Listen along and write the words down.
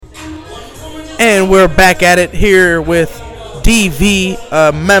we're back at it here with DV,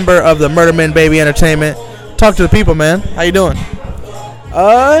 a member of the Murderman Baby Entertainment. Talk to the people, man. How you doing?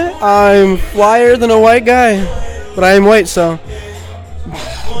 I'm flyer than a white guy, but I am white, so.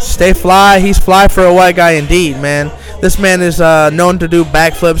 Stay fly. He's fly for a white guy indeed, man. This man is known to do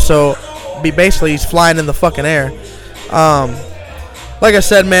backflips, so basically he's flying in the fucking air. Like I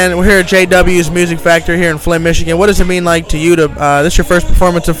said, man, we're here at JWS Music Factory here in Flint, Michigan. What does it mean like to you to this is your first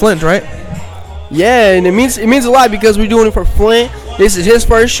performance in Flint, right? Yeah, and it means a lot because we're doing it for Flint. This is his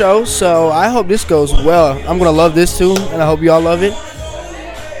first show, so I hope this goes well. I'm gonna love this too, and I hope y'all love it.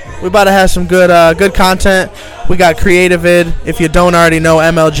 We about to have some good content. We got Creative Vid. If you don't already know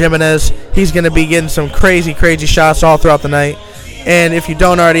ML Jimenez, he's gonna be getting some crazy shots all throughout the night. And if you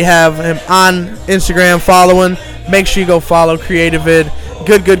don't already have him on Instagram following, make sure you go follow Creative Vid.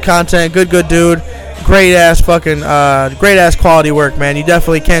 Good content, good dude. Great ass quality work, man. You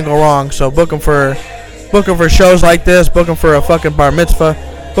definitely can't go wrong. So book him for shows like this. Book him for a fucking bar mitzvah.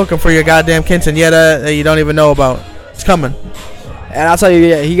 Book him for your goddamn quinceañera that you don't even know about. It's coming. And I'll tell you,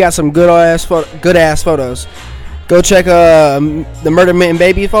 yeah, he got some good ass photos. Go check the Murder Mitten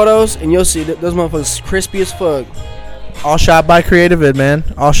Baby photos, and you'll see those motherfuckers crispy as fuck. All shot by Creative Vid, man.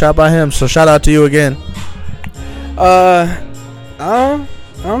 All shot by him. So shout out to you again. I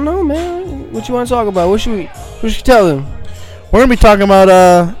don't know, man. What you want to talk about? What should we tell them? We're gonna be talking about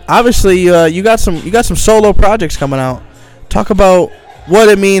obviously you got some solo projects coming out. Talk about what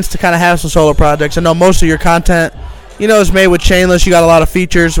it means to kind of have some solo projects. I know most of your content, is made with Chainless. You got a lot of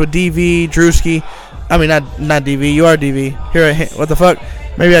features with DV, Drewski. I mean, not DV. You are DV. What the fuck?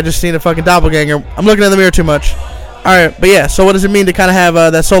 Maybe I just seen a fucking doppelganger. I'm looking in the mirror too much. All right, but yeah. So what does it mean to kind of have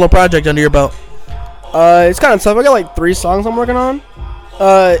that solo project under your belt? It's kind of tough. I got like 3 songs I'm working on.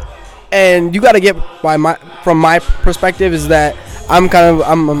 And you got to get from my perspective is that I'm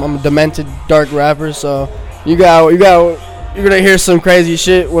a demented dark rapper. So you're gonna hear some crazy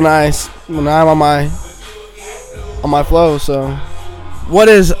shit when I'm on my flow. So what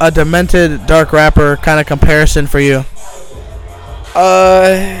is a demented dark rapper kind of comparison for you?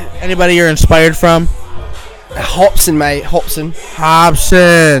 Anybody you're inspired from? Hobson, mate. Hobson.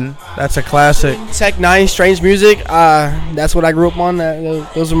 That's a classic. Tech 9, Strange Music. That's what I grew up on.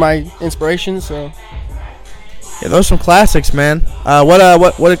 Those are my inspirations. So. Yeah, those are some classics, man.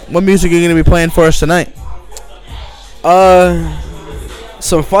 What music are you gonna be playing for us tonight?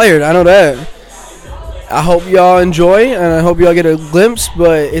 Some Fired. I know that. I hope y'all enjoy, and I hope y'all get a glimpse.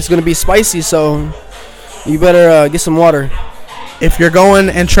 But it's gonna be spicy, so you better get some water. If you're going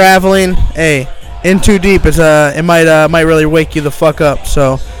and traveling, hey. In too deep, it might really wake you the fuck up.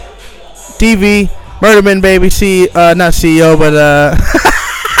 So, DV, Murderman Baby, not CEO, but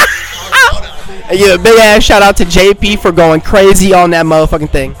yeah, big ass shout out to JP for going crazy on that motherfucking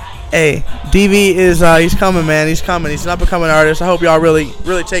thing. Hey, DV is he's coming, man. He's coming. He's an up and coming artist. I hope y'all really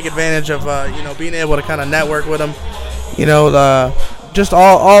take advantage of being able to kind of network with him. Just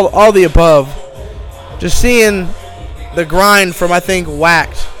all the above. Just seeing the grind from I think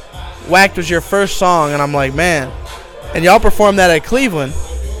Whacked. Whacked was your first song, and I'm like, man. And y'all performed that at Cleveland.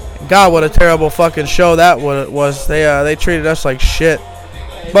 God, what a terrible fucking show that was. They treated us like shit.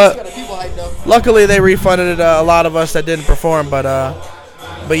 But luckily they refunded a lot of us that didn't perform. But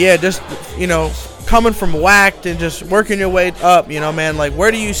yeah, just coming from Whacked and just working your way up, man. Like, where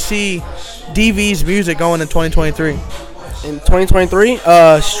do you see DV's music going in 2023? In 2023,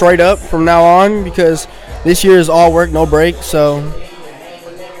 straight up from now on, because this year is all work, no break. So.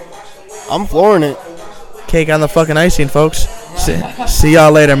 I'm flooring it. Cake on the fucking icing, folks. See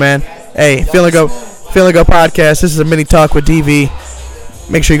y'all later, man. Hey, Feeling Good podcast. This is a mini talk with DV.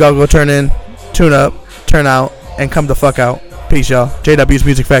 Make sure you all go tune up, turn out, and come the fuck out. Peace, y'all. JW's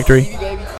Music Factory.